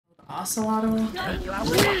Ocelotl.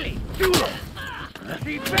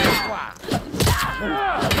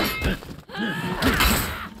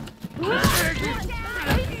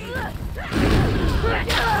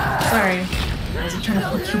 Sorry. I wasn't trying to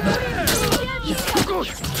hook you up.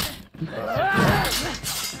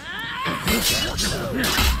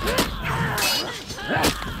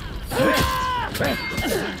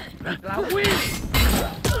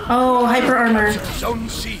 Oh, hyper armor. Zone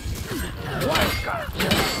C.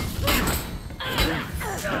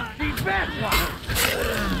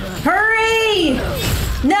 Hurry!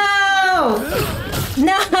 No!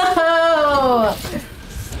 No!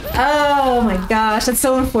 Oh my gosh, that's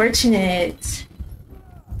so unfortunate.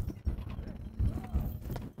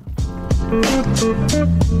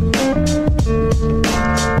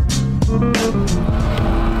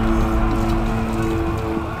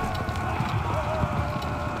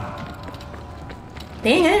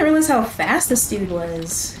 Dang, I didn't realize how fast this dude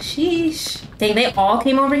was. Sheesh. Dang, they all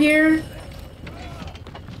came over here?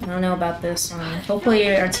 I don't know about this one.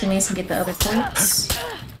 Hopefully our teammates can get the other points.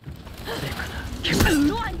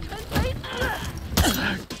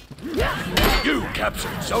 You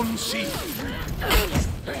captured Zone C.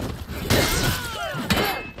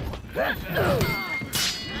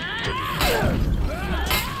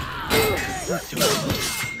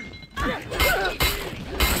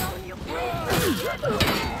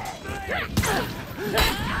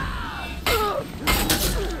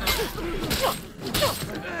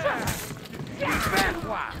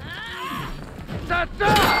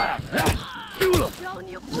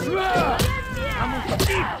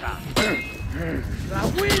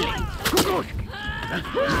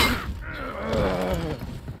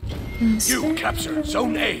 You captured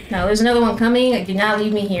Zone A. No, there's another one coming. Like, do not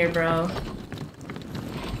leave me here, bro.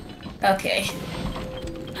 Okay.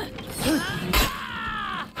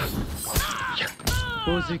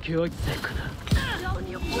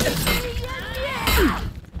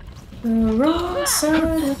 The wrong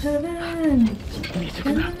side of heaven.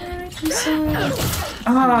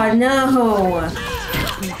 Oh no!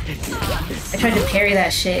 I tried to parry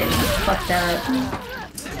that shit and fucked up.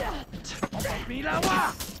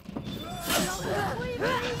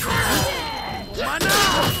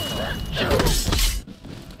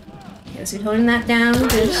 Yes, we're holding that down.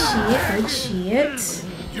 Good shit, good shit.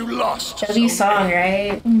 You lost. W song,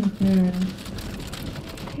 right?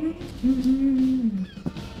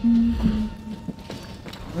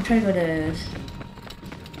 I'm trying to go to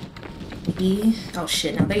E. Oh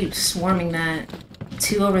shit, now they're swarming that.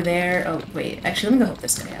 Two over there. Oh wait, actually let me go help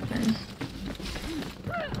this guy out then.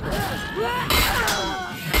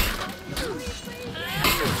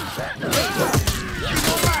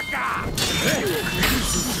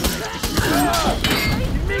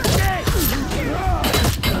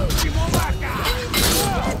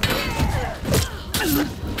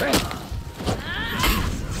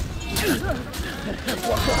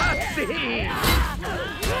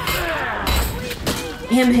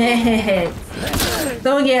 Him head.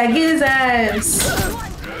 Oh yeah, get his ass.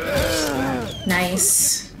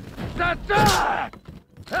 Nice. Oh,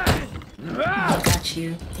 got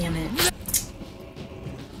you. Damn it.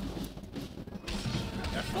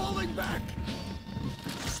 They're falling back.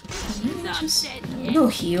 Just go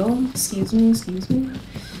heal. Excuse me, excuse me.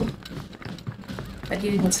 That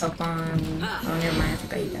dude needs help on. Oh, never mind. I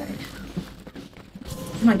forgot he died.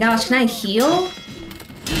 Oh my gosh, can I heal?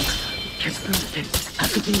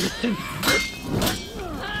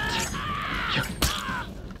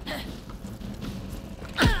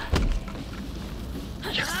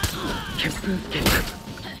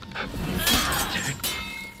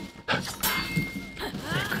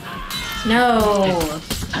 No!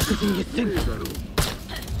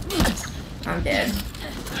 I'm dead.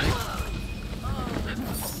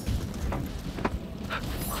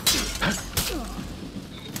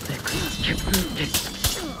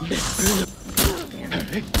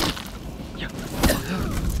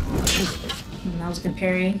 That was a good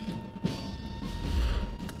parry.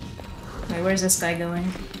 Alright, where's this guy going?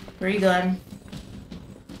 Where are you going?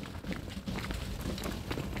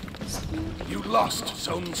 You lost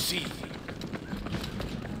Zone C.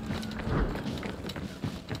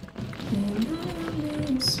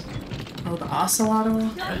 Oh, the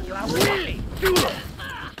Ocelotl?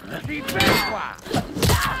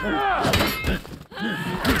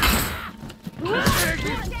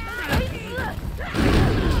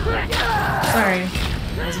 Sorry.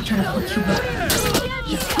 I wasn't trying to hook you up.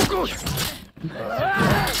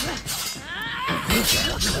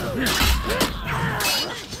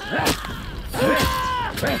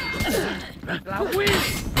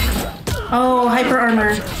 Oh, hyper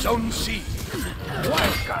armor. Zone C.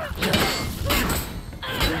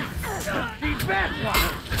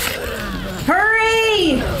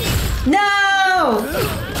 Hurry! No!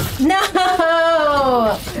 No!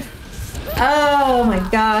 Oh my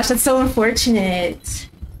gosh, that's so unfortunate.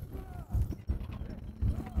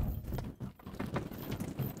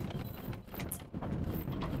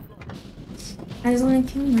 I just wanna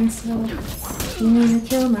kill myself. You need to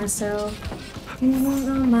kill myself. I'm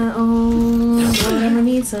on my own, but I'm gonna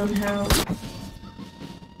need some help.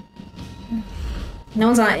 No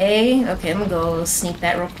one's on A? Okay, I'm gonna go sneak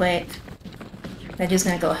that real quick. That dude's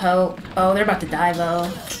gonna go help. Oh, they're about to die though.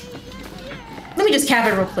 Let me just cap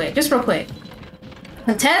it real quick. Just real quick.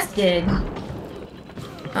 Contested.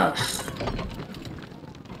 Oh.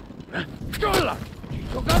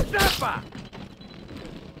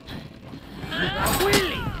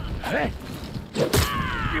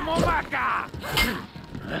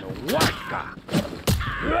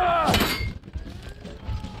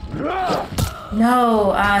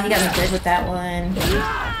 No, he got me good with that one.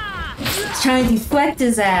 He's trying to deflect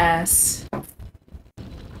his ass.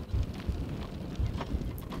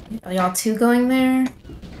 Are y'all two going there?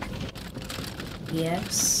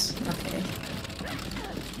 Yes. Okay.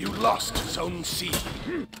 You lost Zone C.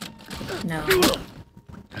 No.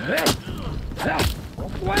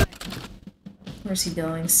 Where's he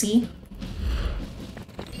going? C?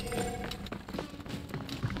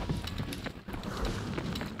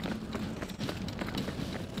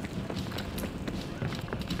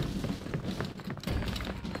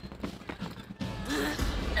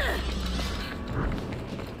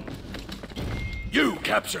 You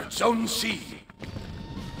captured Zone C.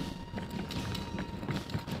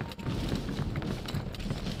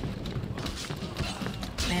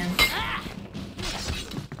 Man.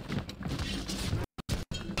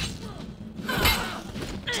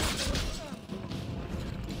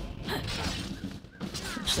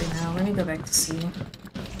 Actually, no. Let me go back to C.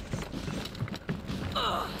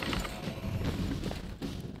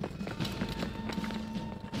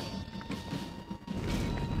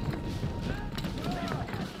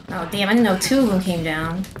 Oh, damn, I didn't know two of them came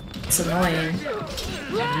down. It's annoying.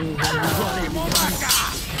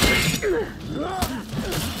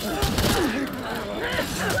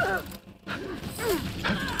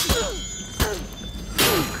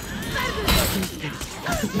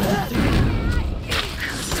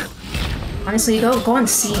 Honestly, go on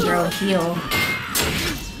C, bro, and heal.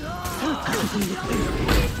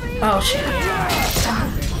 Oh, shit.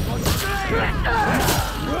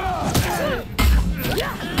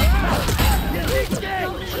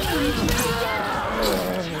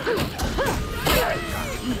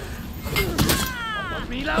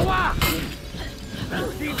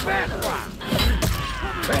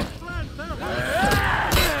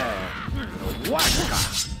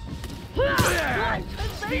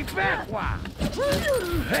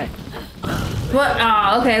 What?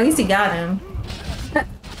 Oh, okay, at least he got him.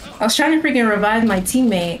 I was trying to freaking revive my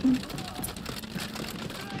teammate.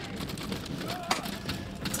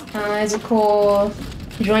 Is it cool?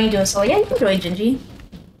 Join do a solo? Yeah, you can join Gingy.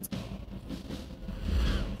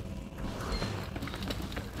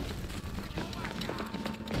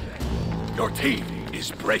 Your team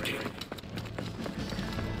is breaking.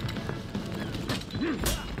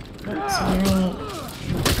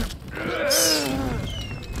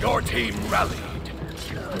 Your team rallied.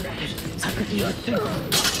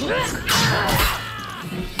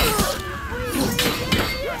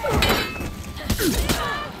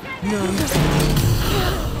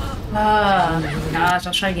 Oh gosh,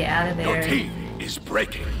 I'll try to get out of there. Your team is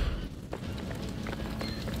breaking.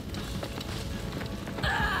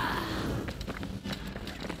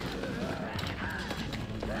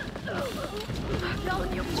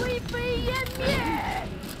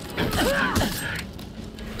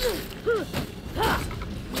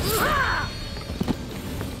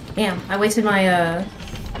 Damn, I wasted my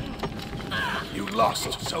You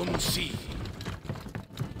lost Zone C.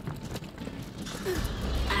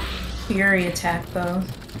 Fury attack though.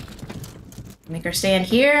 Make her stand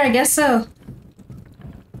here? I guess so.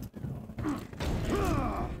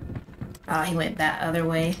 Oh, he went that other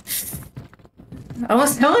way. I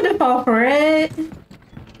was telling to fall for it.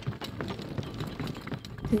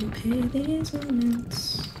 To pay these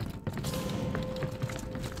moments.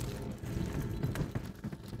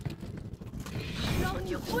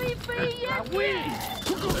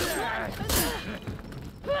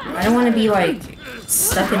 I don't want to be like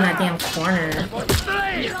stuck in that damn corner.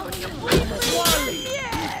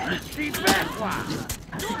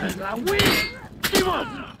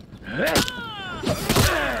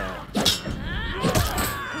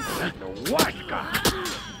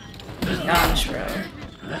 Gosh, bro.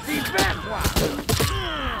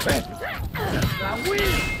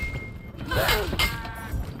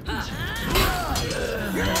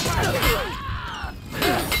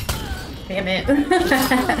 Damn it.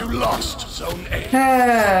 You lost Zone A.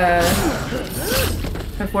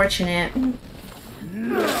 Unfortunate.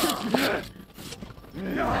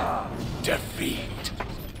 Defeat.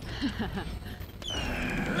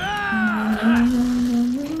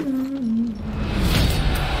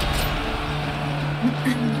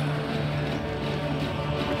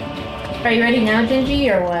 Are you ready now,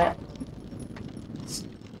 Genji, or what?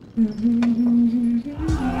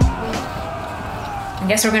 I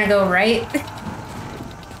guess we're gonna go right.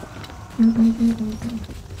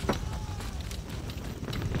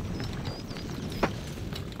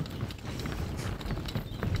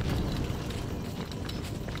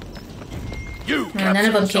 None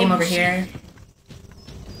of them came over here.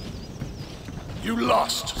 You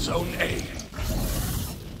lost Zone A.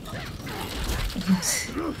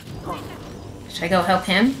 Should I go help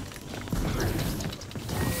him?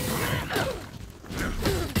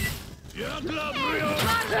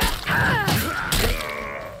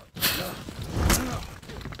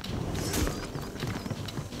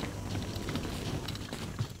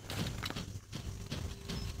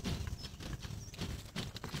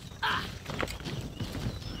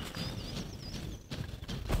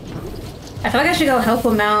 I feel like I should go help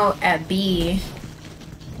him out at B.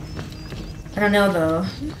 I don't know though.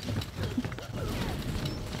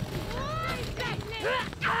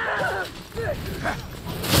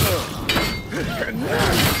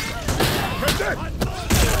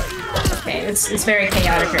 Okay, it's very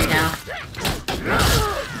chaotic right now.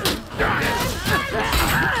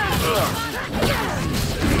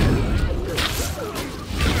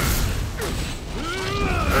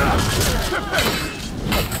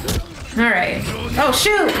 Alright. Oh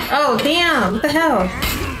shoot! Oh damn! What the hell?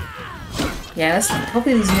 Yeah, let's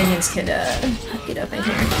hopefully these minions could get up in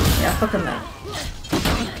here. Yeah, fuck them up.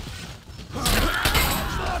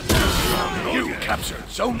 You captured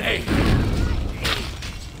Zone A.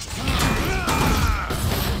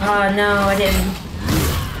 Oh no, I didn't.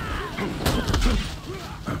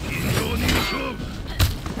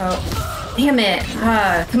 Oh, damn it.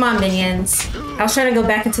 Come on, minions. I was trying to go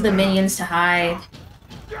back into the minions to hide.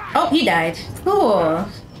 Oh, he died. Cool.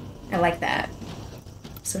 I like that.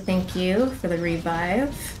 So thank you for the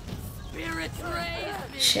revive.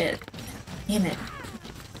 Shit. Damn it.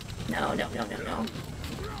 No.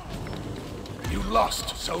 You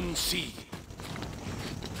lost Zone C.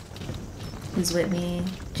 Who's with me?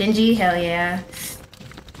 Genji? Hell yeah.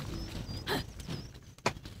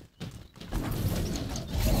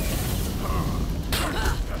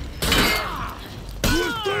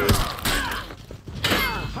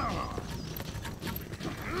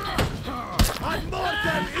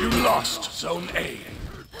 You lost Zone A.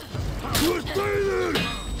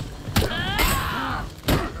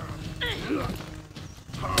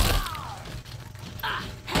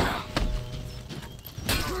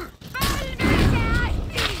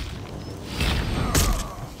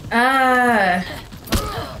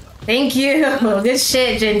 Thank you. Good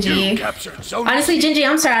shit, Genji. Honestly, Genji,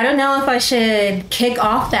 I'm sorry. I don't know if I should kick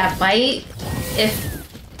off that fight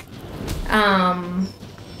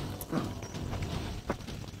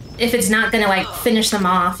if it's not gonna like finish them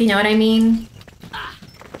off, you know what I mean?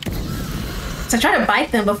 So I try to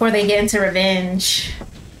bite them before they get into revenge.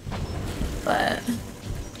 But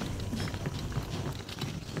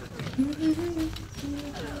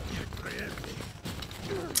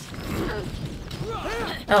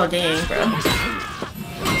oh dang, bro.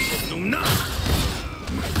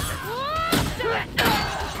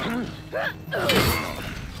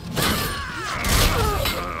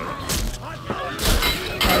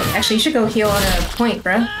 Actually, you should go heal on a point,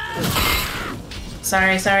 bro.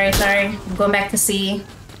 Sorry. I'm going back to C.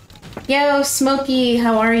 Yo, Smokey,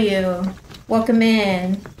 how are you? Welcome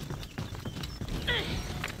in.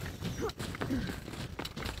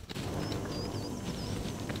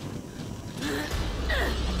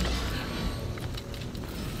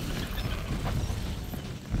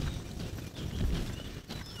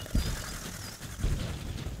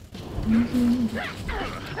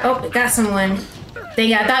 Oh, got someone.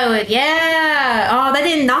 Dang, I thought it would. Yeah! Oh, that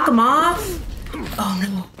didn't knock him off? Oh,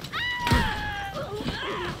 no.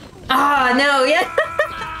 Oh, no, yeah.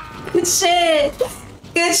 Good shit.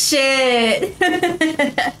 Good shit.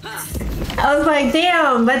 I was like,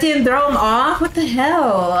 damn, that didn't throw him off? What the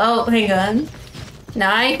hell? Oh, hang on. No,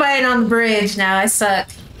 I ain't fighting on the bridge now. I suck.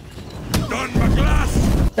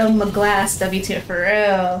 Done my glass, W2 for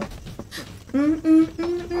real.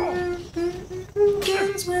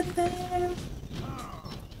 Games with them.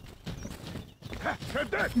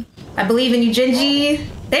 I believe in you, Genji.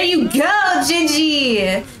 There you go,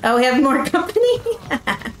 Genji. Oh, we have more company.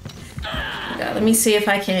 God, let me see if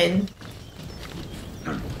I can.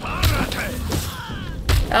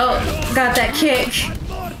 Oh, got that kick.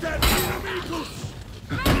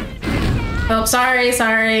 Oh, sorry.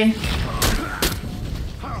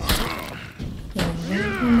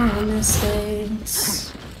 My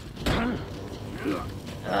mistakes.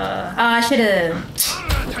 I should have.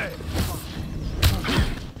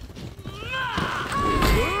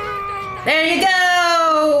 There you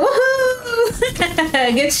go!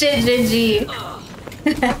 Woohoo! Good shit, Genji.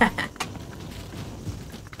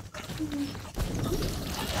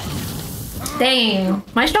 Dang,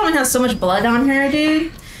 my strongman has so much blood on her,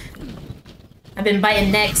 dude. I've been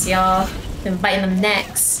biting necks, y'all. Been biting them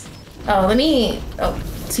necks. Oh, let me. Oh,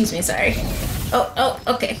 excuse me, sorry. Oh,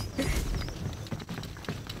 okay.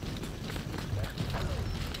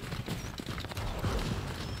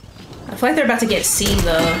 I feel like they're about to get C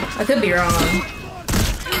though. I could be wrong.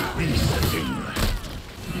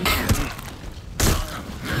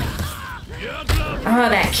 Oh,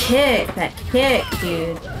 that kick,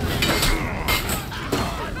 dude.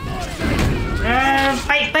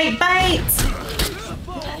 Bite!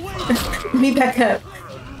 Let me back up.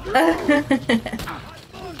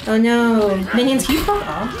 Oh no, minions, can you fall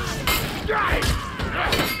off?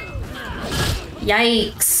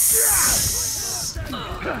 Yikes.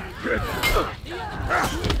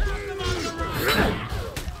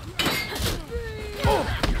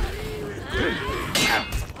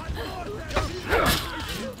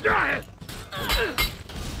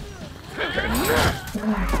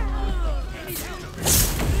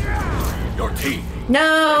 Your team.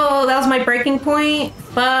 No, that was my breaking point.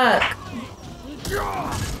 Fuck.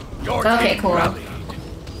 Your Okay, team cool. rallied.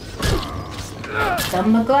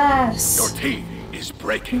 Dumb a glass. Your team is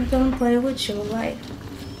breaking. Don't play with your life.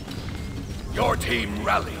 Your team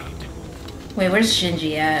rallied. Wait, where's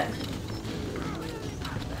Shinji at?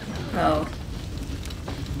 Oh.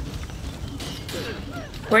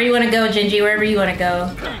 Where you want to go, Genji? Wherever you want to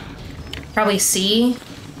go. Probably C?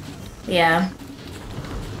 Yeah.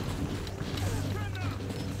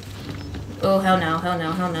 Oh, hell no.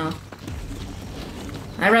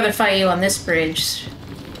 I'd rather fight you on this bridge.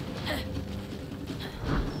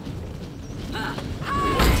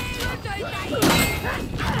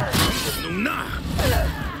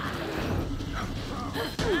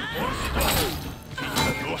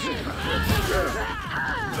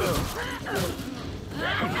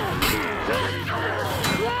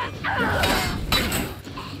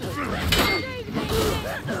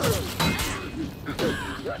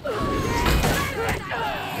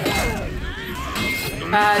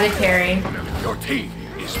 The carry. Your team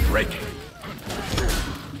is breaking.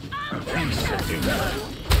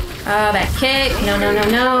 Oh, that kick. No.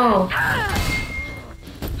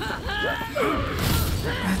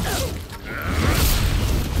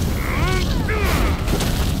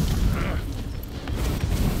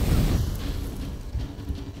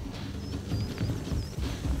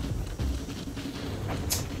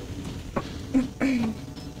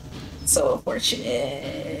 So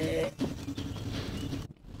unfortunate.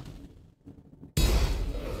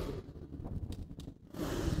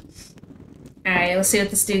 Alright, let's see what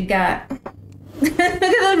this dude got. Look at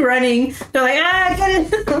them running. They're like,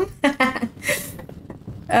 get him.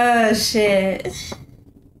 Oh, shit.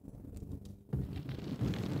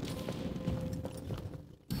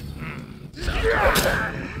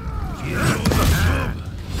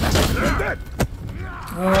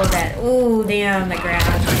 Oh, that. Oh, damn, the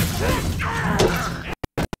ground.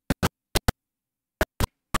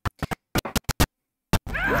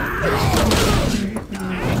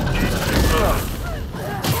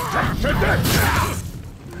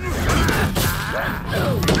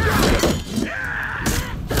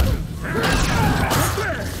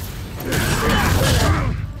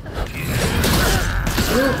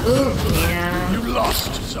 Ooh, yeah. You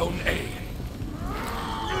lost Zone A.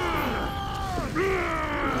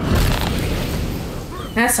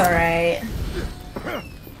 That's alright.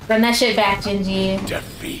 Run that shit back, Genji.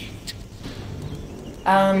 Defeat.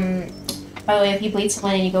 By the way, if you bleed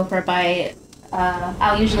someone and you go for a bite,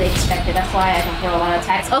 I'll usually expect it. That's why I don't throw a lot of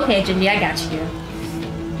attacks. Okay, Genji, I got you.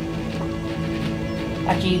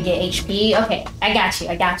 After you get HP? Okay, I got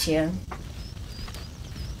you.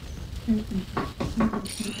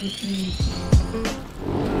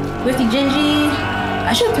 With you, Genji.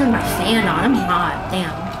 I should have turned my fan on. I'm hot.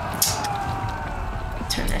 Damn.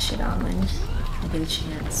 Turn that shit on when I get a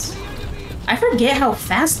chance. I forget how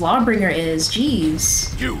fast Lawbringer is.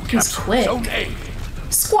 Jeez. You He's captured quick. Zone A.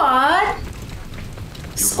 Squad.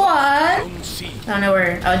 Squad! Zone C. I don't know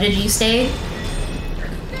where. Oh, did you stay?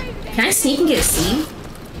 Can I sneak and get C?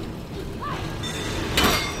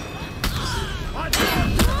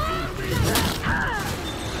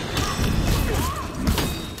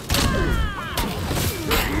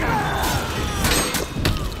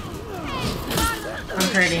 I'm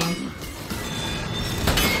hurting.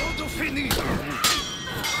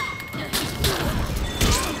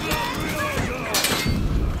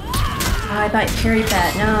 Oh, I thought you carried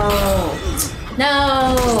that. No.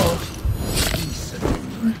 No!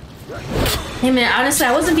 Hey man, honestly,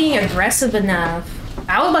 I wasn't being aggressive enough.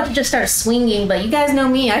 I was about to just start swinging, but you guys know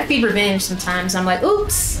me. I feed revenge sometimes. I'm like,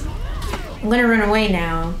 oops. I'm gonna run away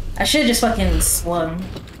now. I should've just fucking swung.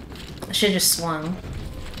 I should've just swung.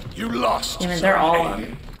 You lost. Even they're all Zone on A.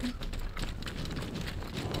 it.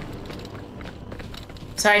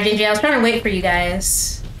 Sorry, JJ, I was trying to wait for you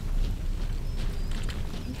guys.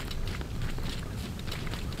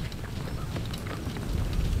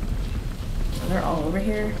 They're all over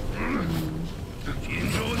here.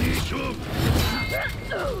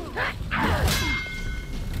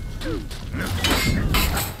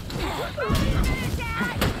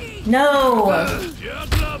 No!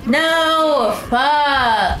 No!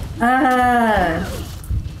 Fuck!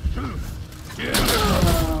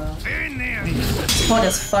 It's cold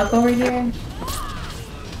as fuck over here.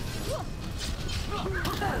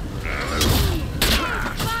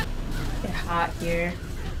 Get hot here.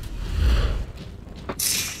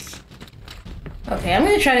 Okay, I'm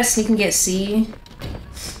gonna try to sneak and get C.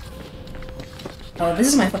 Oh, this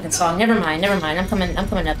is my fucking song. Never mind, never mind. I'm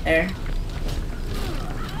coming up there.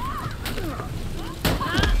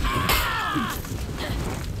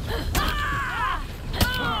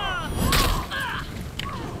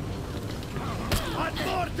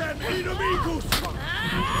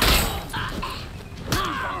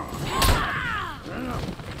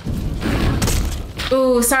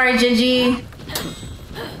 Ooh, sorry, Gingy.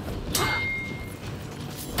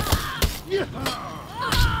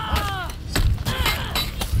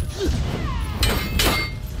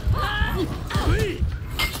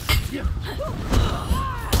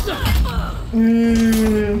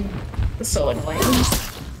 It's so annoying.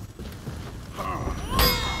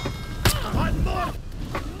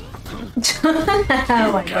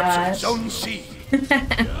 Oh my gosh. Zone C.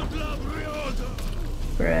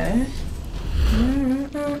 Bruh.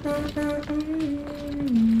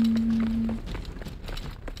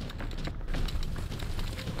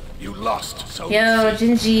 You lost. Zone Yo, C.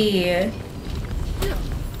 Gingy.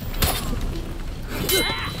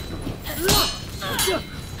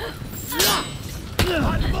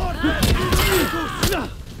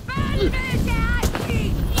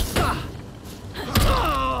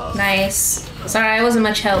 Nice. Sorry, I wasn't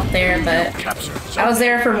much help there, but I was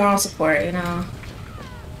there for moral support, you know.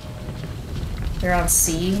 They're on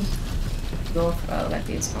C. Go for, oh, that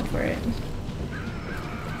dude's going for it.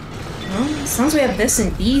 Well, as long as we have this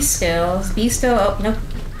and B still. Is B still? Oh, nope.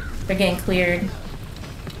 They're getting cleared.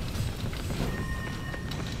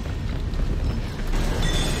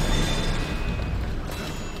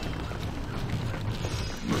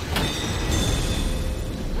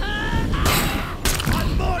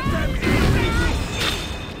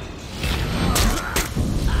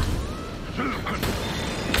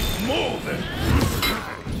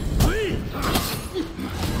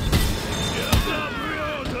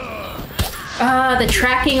 Ah, the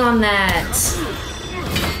tracking on that.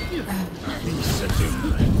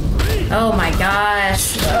 Oh my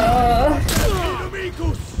gosh.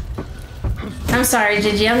 I'm sorry,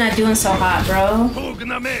 Gigi. I'm not doing so hot, bro.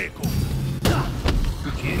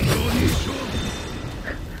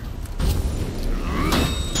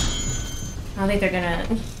 I don't think they're gonna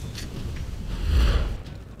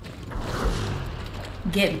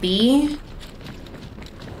get B.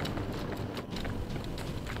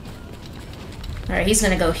 Alright, he's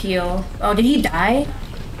gonna go heal. Oh, did he die?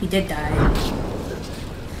 He did die.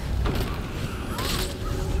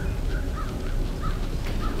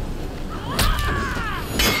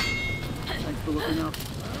 Thanks for looking up.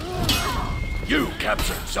 You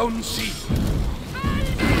captured Zone C.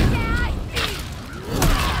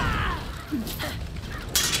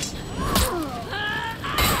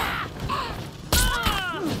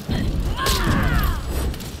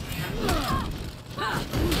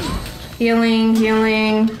 Healing,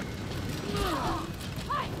 healing.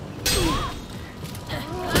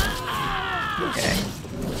 Okay.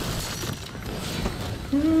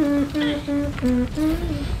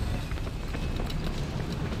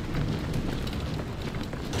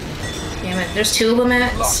 Damn it, there's two of them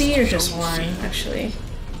at C or just one, actually?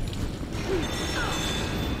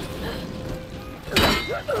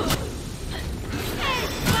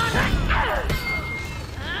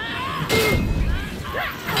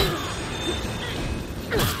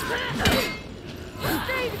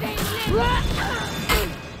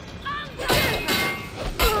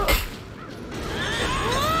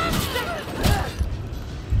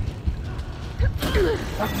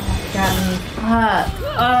 Fuck.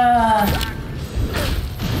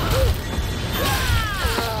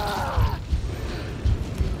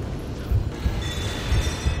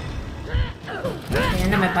 Man,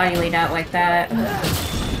 now my body laid out like that.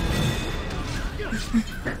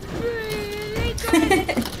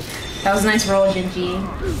 That was a nice roll, Genji.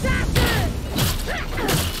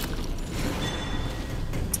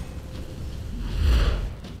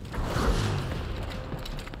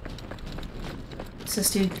 So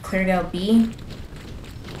this dude cleared out B.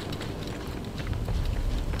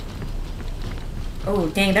 Oh,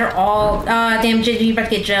 dang, they're all... damn, Genji, you about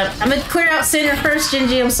to get jumped. I'm gonna clear out center first,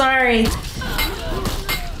 Genji, I'm sorry.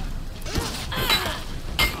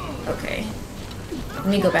 Okay. Let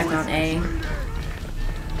me go back on A.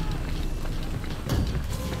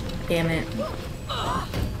 Damn it.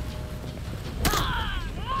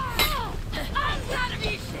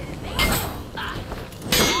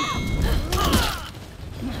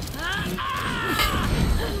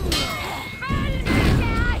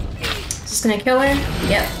 Just gonna kill her?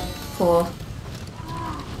 Yep. Cool.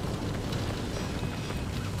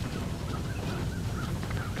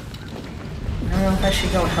 I don't know if I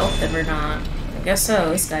should go help them or not. I guess so.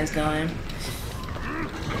 This guy's going.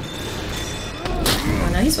 Oh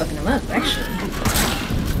no, he's fucking him up, actually.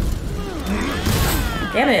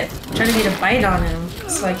 Damn it. I'm trying to get a bite on him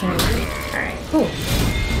so I can... Alright, cool.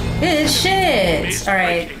 Good shit!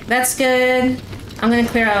 Alright, that's good. I'm gonna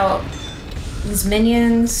clear out these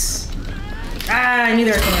minions. Ah, I knew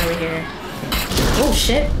they were coming over here. Oh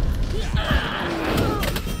shit.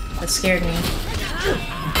 That scared me.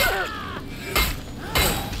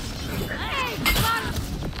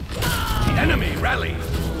 The enemy rally.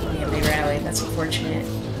 Yeah, they rallied. That's unfortunate.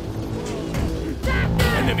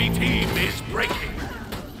 Enemy team is breaking.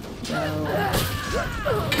 So...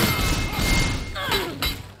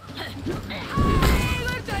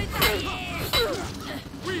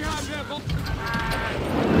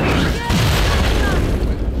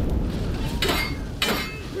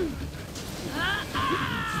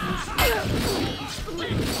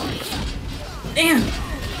 Damn!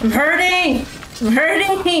 I'm hurting! I'm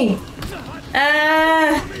hurting!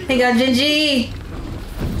 Hey, got Genji!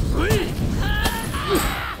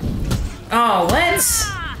 Oh, what?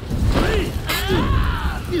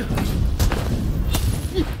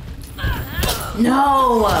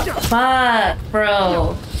 No! Fuck,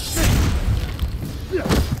 bro.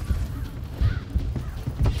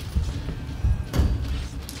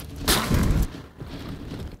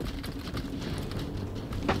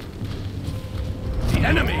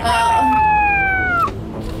 Enemy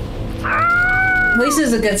At least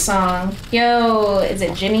it's a good song. Yo, is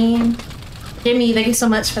it Jimmy? Jimmy, thank you so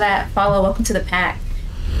much for that follow. Welcome to the pack.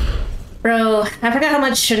 Bro, I forgot how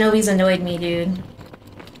much Shinobi's annoyed me, dude.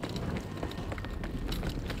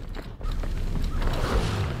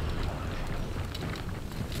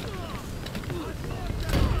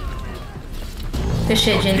 Good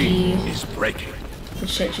shit, Genji. is breaking. Good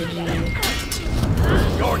shit, Genji.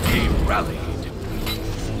 Your team rallied.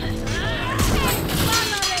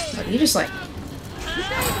 Oh, you just like...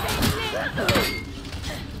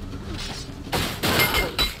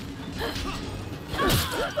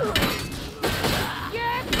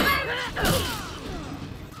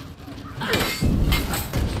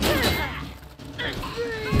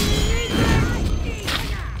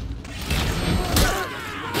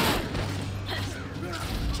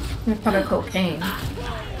 Powder cocaine.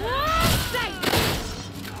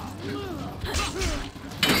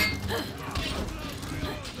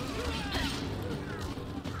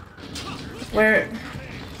 Where?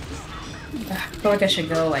 I feel like I should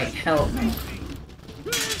go, like, help.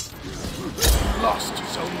 Lost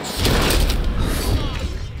zone C.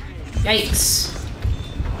 Yikes.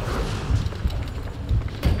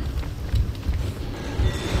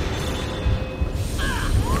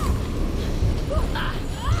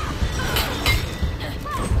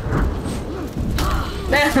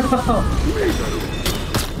 No!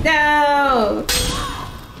 No!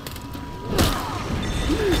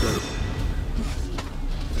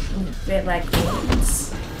 Bit like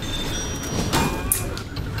this.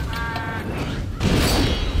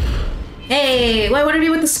 Hey, wait, what are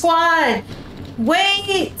you with the squad?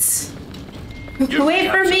 Wait!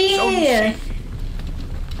 Wait for me!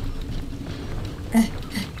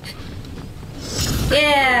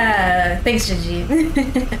 Yeah! Thanks, Gigi.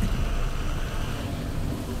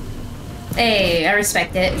 Hey, I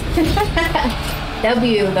respect it.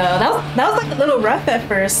 W, though. That was like a little rough at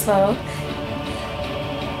first, though.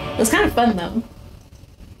 It was kind of fun, though.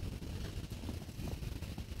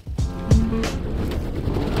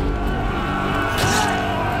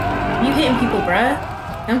 You hitting people, bruh.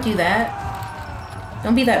 Don't do that.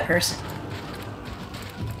 Don't be that person.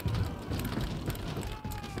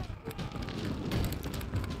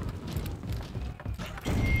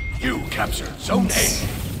 You captured Zone A.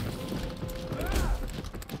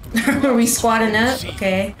 Are we squatting up?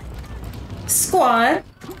 Okay. Squad.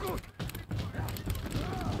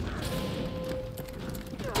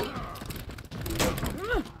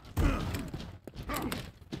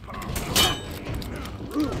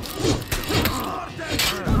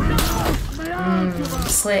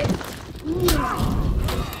 Slick.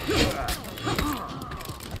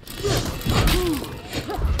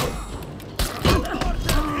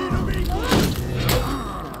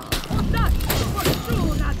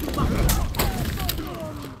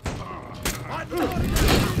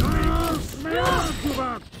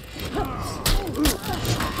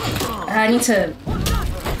 I need to...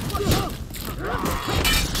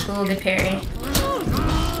 Ooh, good parry.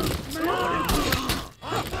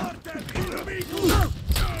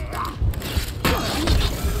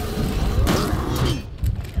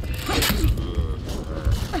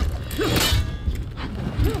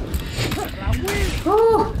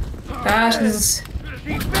 Ooh. Gosh, this is...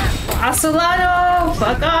 Asolano!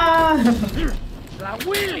 Fuck off!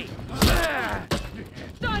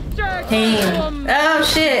 Pain. Oh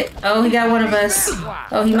shit! Oh, he got one of us.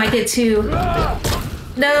 Oh, he might get two.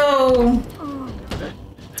 No!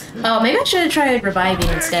 Oh, maybe I should have tried reviving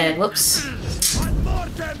instead. Whoops.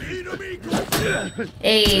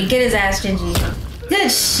 Hey, get his ass, Gingy.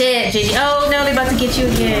 Good shit, Gingy. Oh no, they're about to get you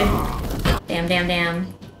again. Damn, damn,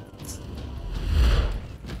 damn.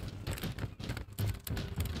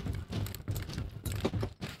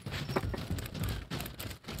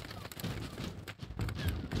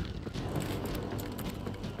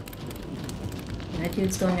 That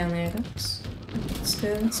dude's going down there. That's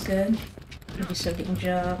good, that's good. Maybe still getting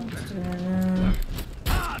jumped.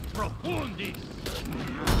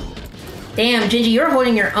 Damn, Gingy, you're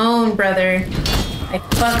holding your own, brother. I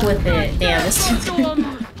fuck with it. Damn, this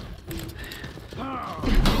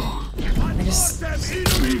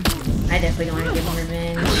I definitely don't want to give him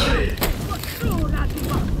revenge.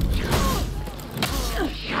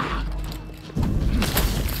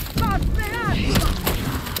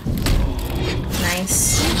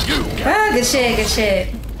 Nice. Ah, good shit, good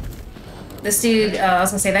shit. This dude, I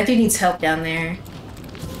was gonna say, that dude needs help down there.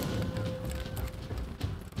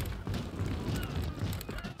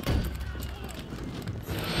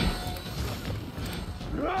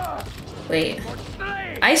 Wait.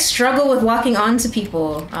 I struggle with locking onto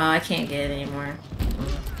people. I can't get it anymore.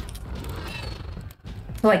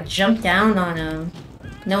 To like jump down on him.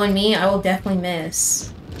 Knowing me, I will definitely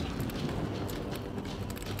miss.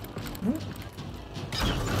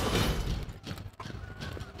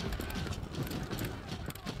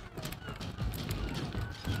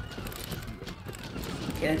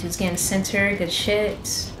 Okay, that dude's getting center. Good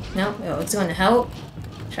shit. Nope. Oh, it's going to help.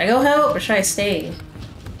 Should I go help or should I stay?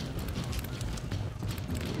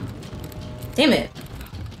 Damn it.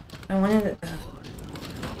 I wanted to...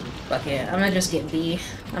 Fuck it. I'm gonna just get B.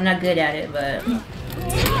 I'm not good at it, but...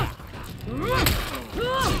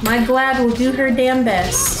 My Glad will do her damn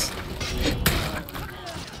best.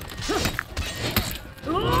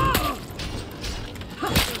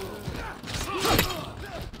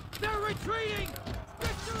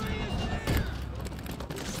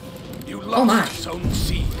 Oh my.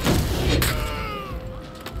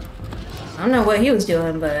 I don't know what he was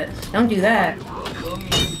doing, but don't do that.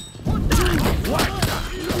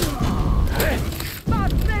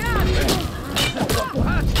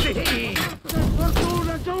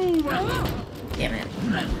 Damn it.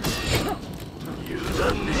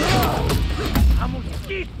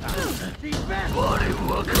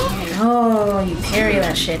 Oh, you parry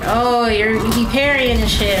that shit. Oh, you parrying and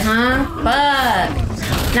shit, huh? Fuck.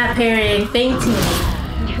 Not parrying, fainting.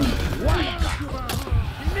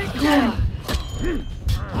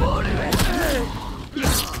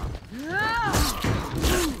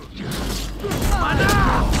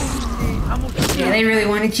 Yeah, they really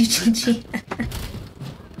wanted you, Chi-Chi.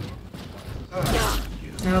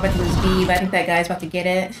 I'm about to lose B, but I think that guy's about to get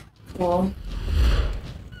it. Cool.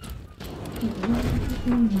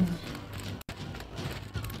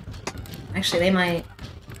 Actually, they might...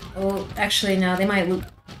 Oh, actually, no, they might loop...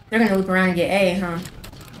 They're gonna loop around and get A, huh?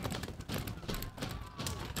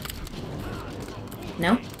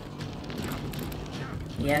 No?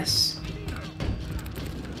 Yes.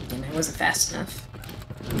 Damn, I wasn't fast enough.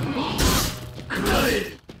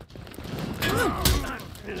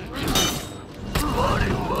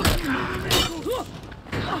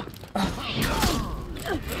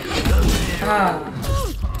 Ah.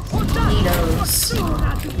 Neatos.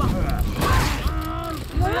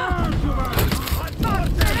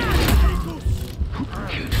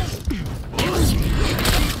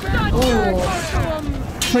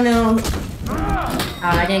 Oh no. Oh,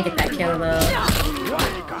 I didn't get that kill though.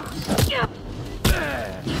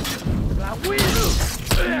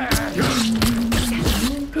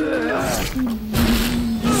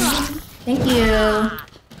 Thank you.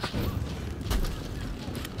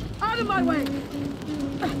 Out of my way.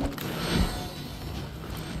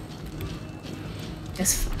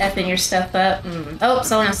 Just effing your stuff up. Oh,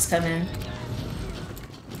 someone else is coming.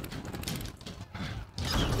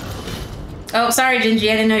 Oh, sorry, Gingy.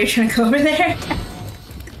 I didn't know you were trying to go over there.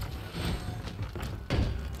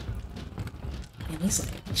 Man, he's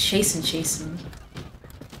like chasing.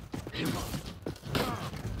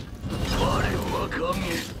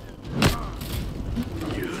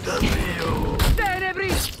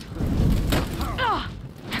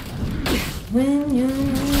 When you're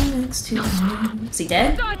next to me. Is he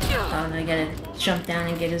dead? Oh no, I gotta jump down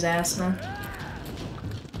and get his ass now.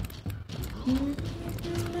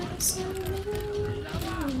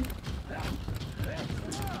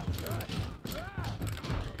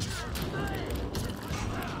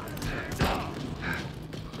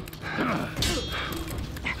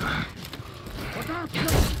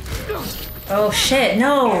 Oh shit,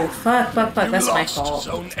 no! Fuck, that's my fault.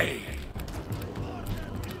 Zone A.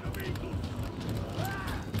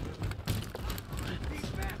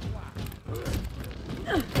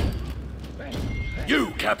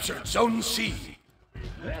 You captured Zone C.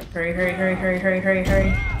 Hurry.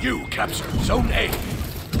 You captured Zone A.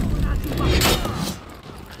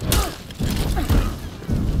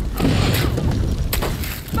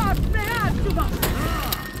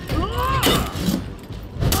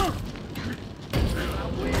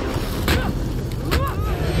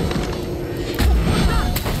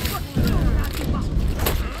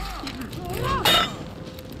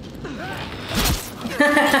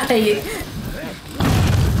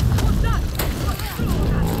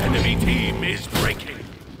 Enemy team is breaking.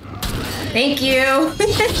 Thank you.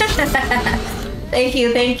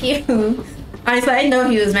 Thank you. Honestly, I didn't know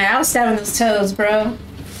he was mad. I was stabbing those toes, bro.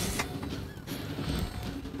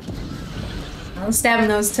 I was stabbing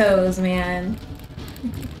those toes, man.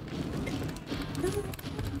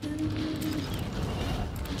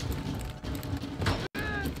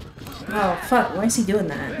 Oh, fuck. Why is he doing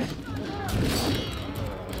that?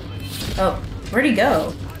 Oh, where'd he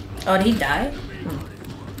go? Oh, did he die?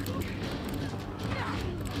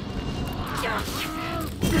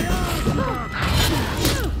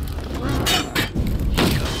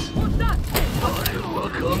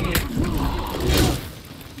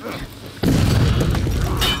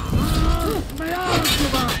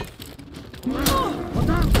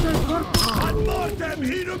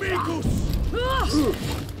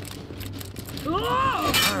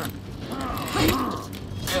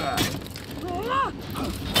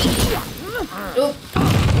 Oh,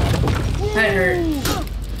 that hurt.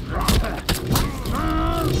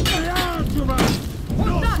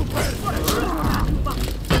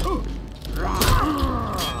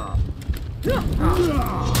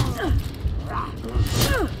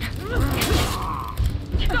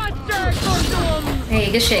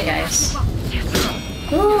 Hey, good shit, guys.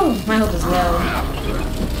 Ooh, my hope is low.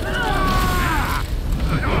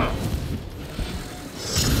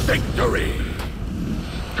 Victory!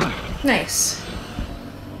 Nice.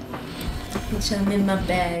 Which I'm in my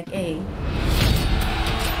bag, hey.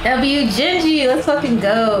 W Gingy, let's fucking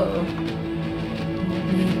go.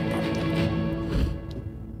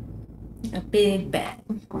 A big bag.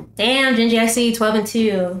 Damn, Gingy, I see 12 and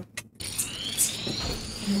 2.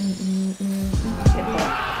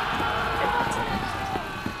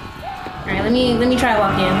 Alright, let me try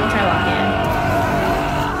walk in. Let me try walk in.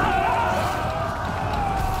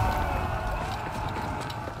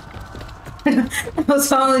 I was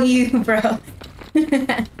following you, bro.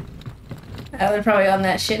 I was probably on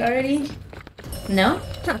that shit already. No?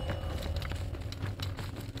 Huh.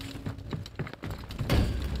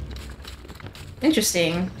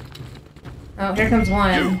 Interesting. Oh, here comes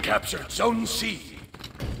one. You captured Zone C.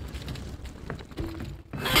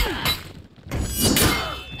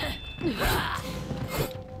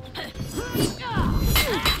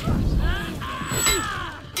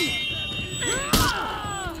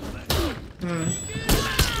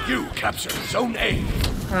 You captured Zone A.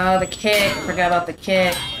 Oh, the kick. Forgot about the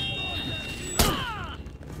kick.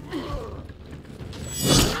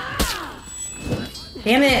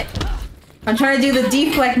 Damn it. I'm trying to do the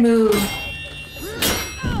deflect move.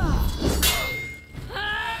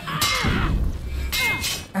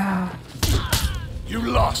 You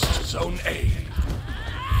lost Zone A.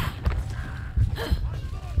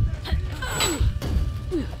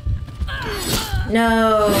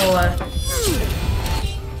 No.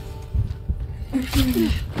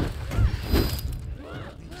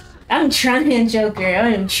 I'm trying, Joker.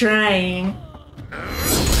 I'm trying.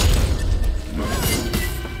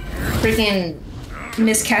 Freaking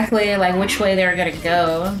miscalculated like which way they were gonna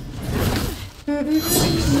go.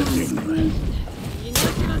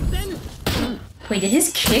 Wait, did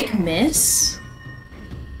his kick miss?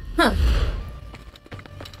 Huh.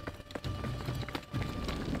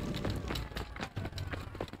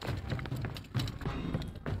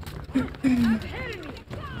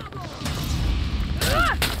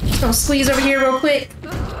 Just gonna squeeze over here real quick.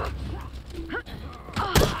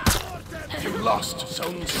 You lost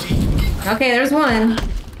Zone C. Okay, there's one.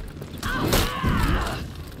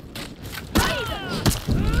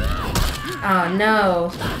 Oh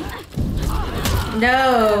no.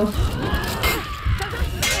 No.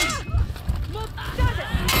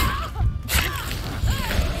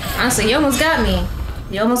 Honestly, you almost got me.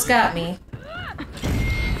 You almost got me.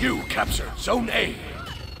 You captured Zone A.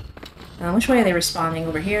 Which way are they responding?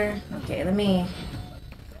 Over here? Okay, let me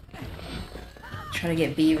try to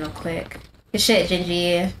get B real quick. Good shit,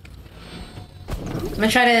 Gingy. I'm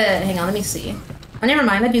gonna try to... Hang on, let me see. Oh, never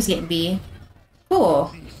mind. That dude's getting B.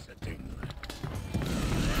 Cool.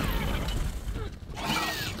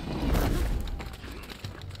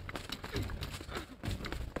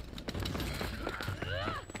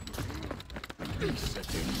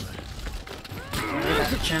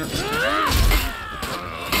 Jump.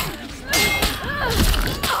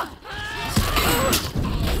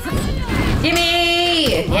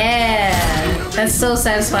 Gimme! Yeah! That's so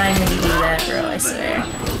satisfying when you do that, bro, I swear.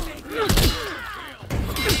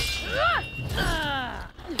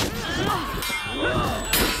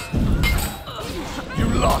 You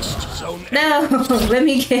lost Zone A. No! Let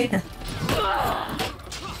me get him.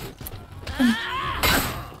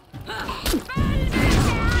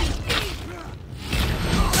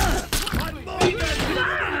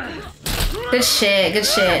 Good shit, good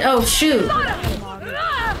shit. Oh, shoot!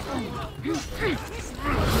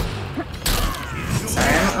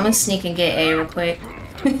 Sorry, I'm gonna sneak and get A real quick. Oh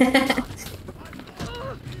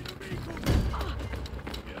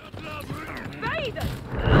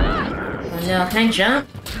no, can I jump?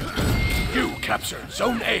 You captured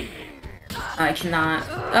Zone A. Oh, I cannot.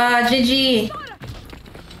 GG!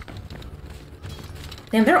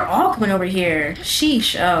 Damn, they're all coming over here.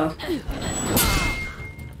 Sheesh, oh.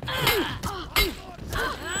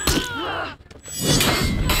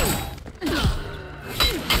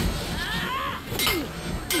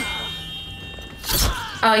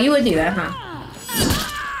 Oh, you would do that, huh?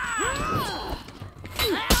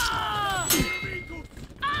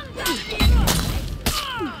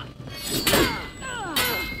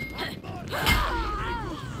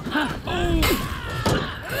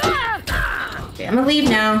 Okay, I'm gonna leave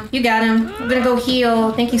now. You got him. I'm gonna go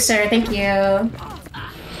heal. Thank you, sir. Thank you.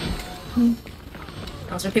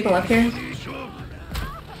 Oh, is there people up here?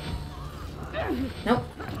 Nope.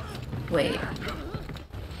 Wait.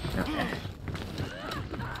 Okay.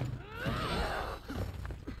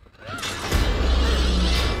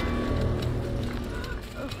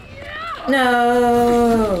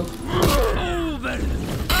 No.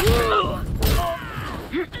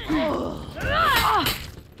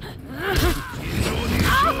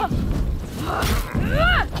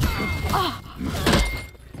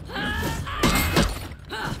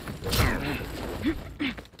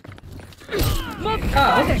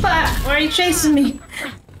 Oh, fuck! Why are you chasing me?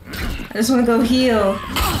 I just want to go heal.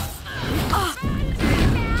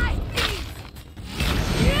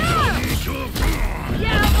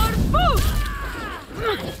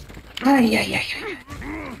 Yeah.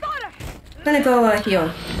 I'm gonna go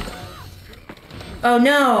heal. Oh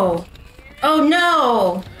no! Oh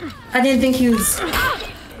no! I didn't think he was...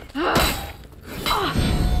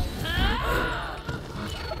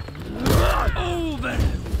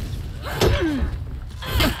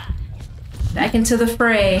 Back into the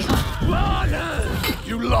fray.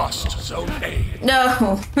 You lost Zone A.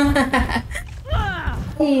 No!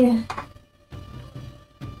 Yeah.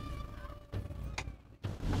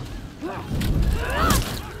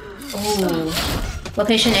 Oh.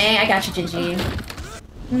 Location A, I got you, GG.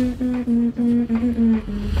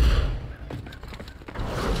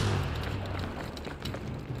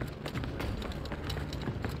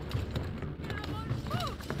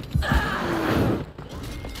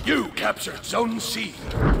 You captured Zone C.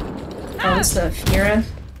 Oh, it's the Fira.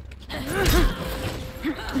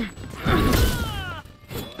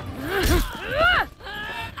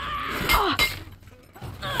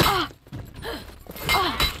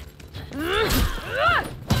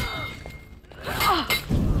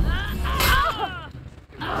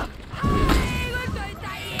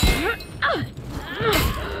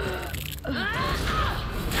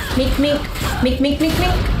 Mink, mink, mink, mink, mink,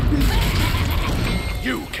 mink.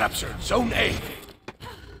 You captured Zone A.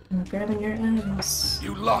 I'm grabbing your ass.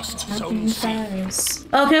 You lost Zone C.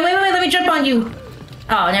 Okay, wait, let me jump on you.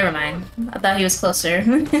 Oh, never mind. I thought he was closer.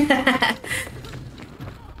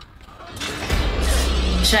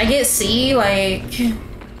 Should I get C? Like...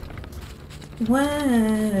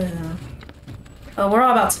 Wow. Oh, we're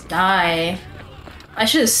all about to die. I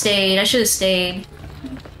should have stayed.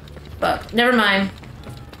 But, never mind.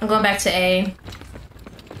 I'm going back to A.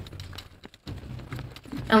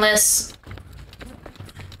 Unless...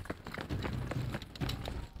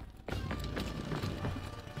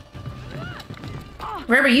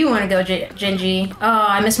 Wherever you want to go, Genji. Oh,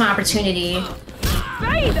 I missed my opportunity.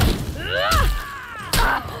 Man,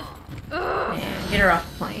 get her off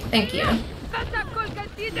the point. Thank you.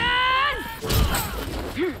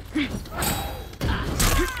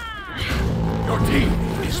 Your team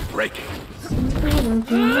is breaking.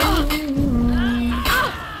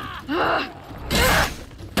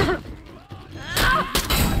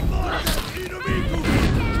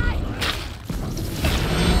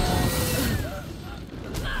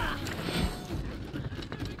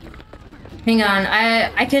 Hang on,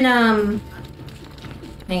 I can,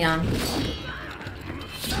 hang on.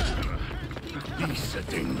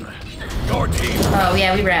 Your team. Oh,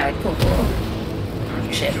 yeah, we rallied. Cool.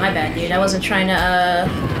 Shit, my bad, dude. I wasn't trying to,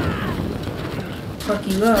 fuck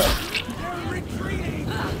you up.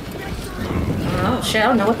 Oh, shit, I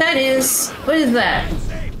don't know what that is. What is that?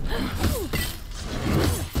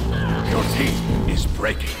 Your team is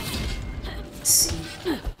breaking. Let's see.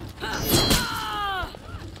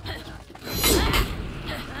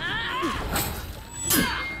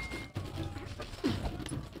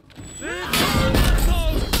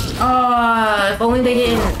 Oh, if only they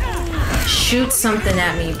didn't shoot something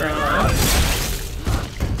at me, bro.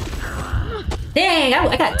 Dang,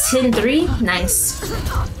 I got 10-3. Nice.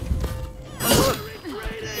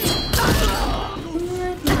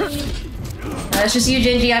 That's just you,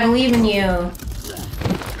 Genji. I believe in you.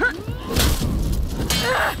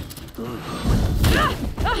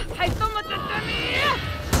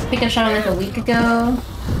 I think I shot him like a week ago.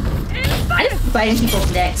 I just biting people's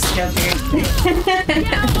necks, Joker.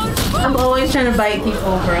 I'm always trying to bite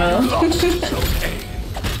people, bro.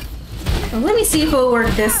 Well, let me see if it'll work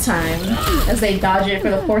this time, as they dodge it for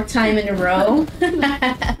the 4th time in a row.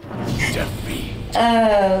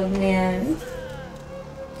 Oh, man.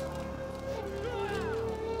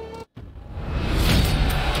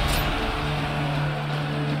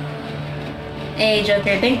 Hey,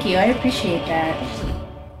 Joker, thank you. I appreciate that.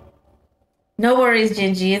 No worries,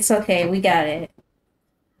 Genji. It's okay. We got it.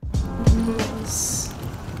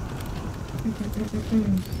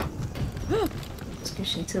 Let's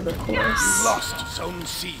push into the course. You lost Zone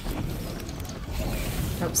C.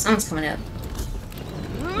 Oh, someone's coming up.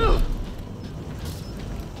 Oh,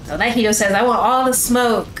 that Hito says, I want all the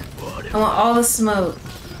smoke. I want all the smoke.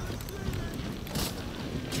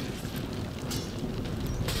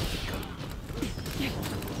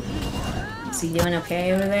 Is he doing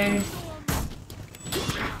okay over there?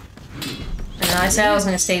 I said I was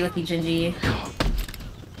gonna stay with you, Genji.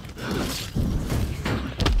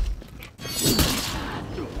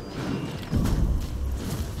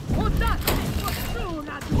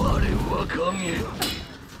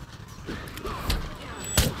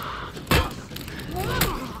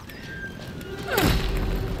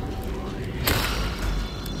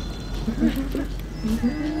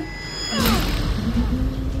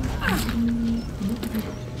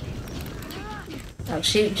 Oh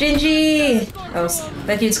shoot, Genji! Oh,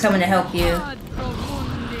 that dude's coming to help you.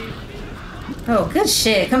 Oh, good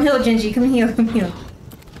shit. Come heal, Genji. Come heal, come heal.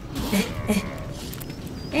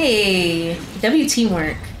 Hey, W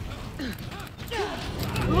teamwork.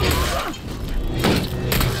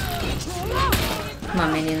 Come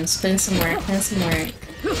on, minions. Put in some work. Put in some work.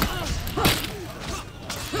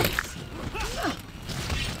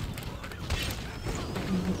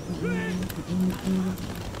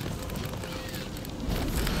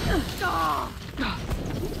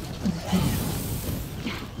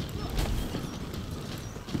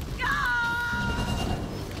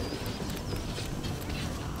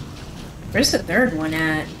 Where's the 3rd one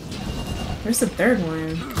at? Where's the 3rd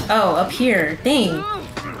one? Oh, up here. Dang.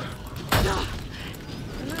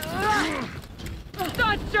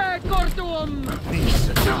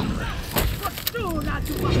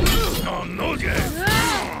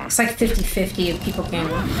 It's like 50-50 if people can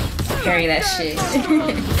carry that shit.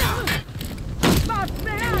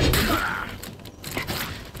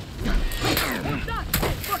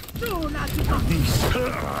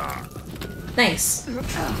 Nice.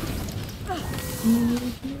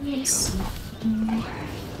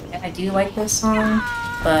 I do like this song,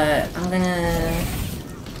 but I'm gonna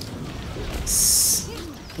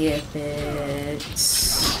skip it.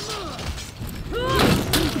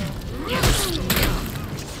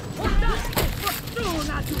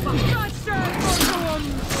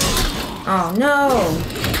 Oh no!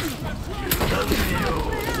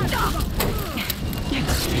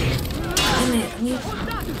 Damn it.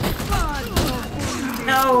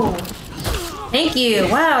 No! Thank you!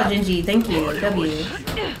 Wow, Gingy, thank you. W.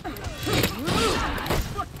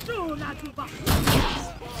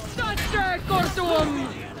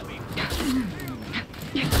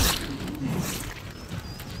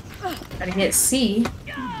 Gotta hit C.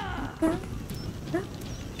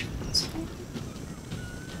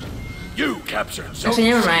 You captured zone Actually,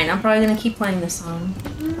 never C. mind. I'm probably gonna keep playing this song.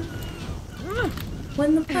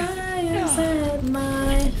 When the fire's at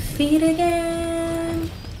my feet again.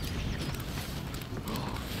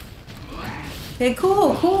 Okay,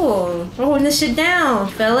 cool, cool. We're holding this shit down,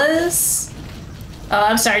 fellas. Oh,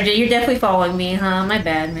 I'm sorry, dude. You're definitely following me, huh? My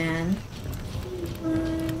bad, man.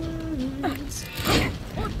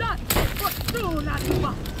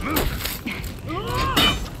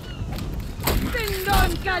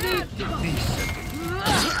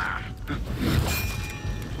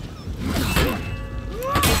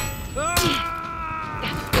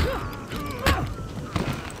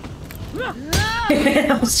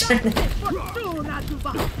 I was trying to...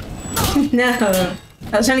 No.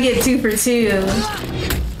 I was trying to get 2 for 2.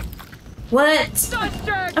 What? I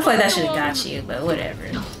feel like that should have got you, but whatever.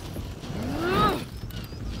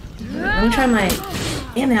 Let me try my...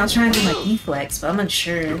 Damn it, I was trying to do my deflex, but I'm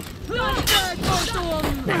unsure.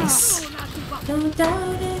 Nice. Don't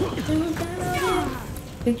doubt it, don't doubt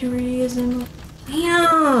it. Victory is in...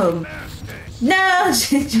 Damn! No!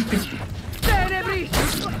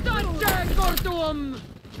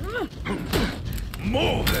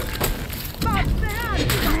 Move.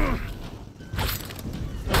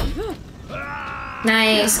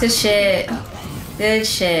 Nice, good shit. Good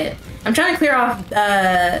shit. I'm trying to clear off,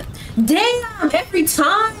 damn, every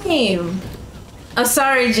time! I'm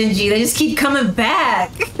sorry, Gingy, they just keep coming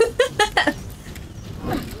back.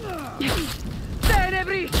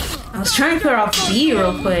 I was trying to clear off B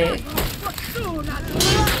real quick.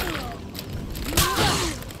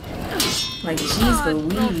 Like, jeez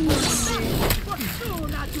Louise.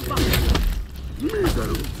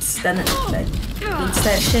 Stun it. That beats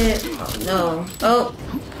that shit. Oh no. Oh.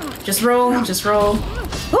 Just roll. Just roll.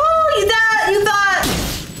 Oh, you thought! You thought!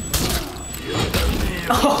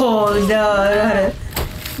 Oh no. I gotta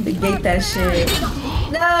negate that shit.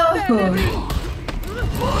 No!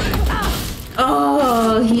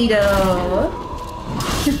 Oh, Hito.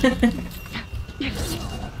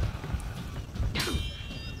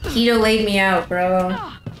 Hito laid me out, bro.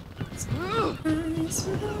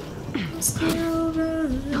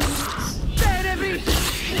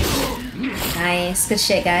 Nice, good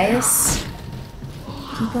shit, guys.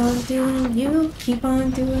 Keep on doing you, keep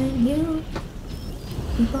on doing you.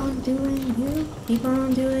 Keep on doing you, keep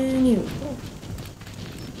on doing you.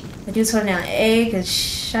 I do slow down A, good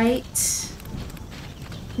shite.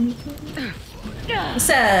 What's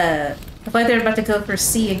up? I feel like they're about to go for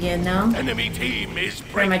C again, no? Enemy team is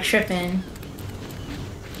Or am I breaking. tripping?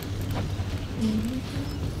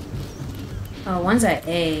 Oh, one's at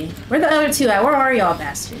A. Where are the other 2 at? Where are y'all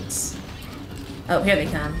bastards? Oh, here they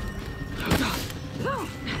come.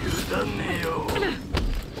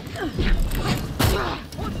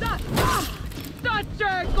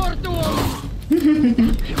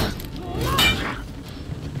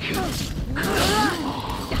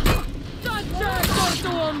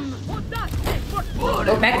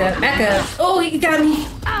 Oh, back up, back up. Oh, he got me.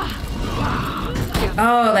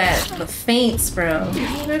 Oh, the feints, bro.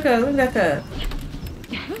 Back up, back up.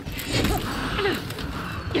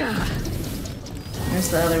 There's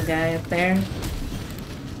the other guy up there.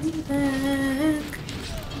 Back.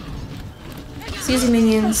 Excuse me,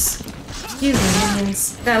 minions. Excuse me,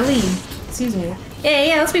 minions. Gotta leave. Excuse me.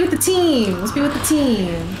 Yeah, let's be with the team. Let's be with the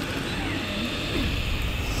team.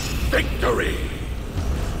 Victory.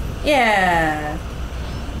 Yeah.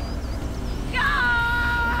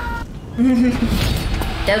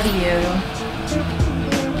 W.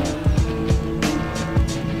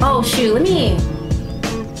 Oh shoot, let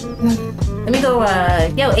me go,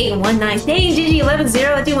 yo, 8 and 1, nice. Dang, GG 11-0,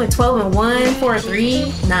 that dude went 12 and 1,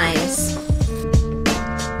 4-3, nice.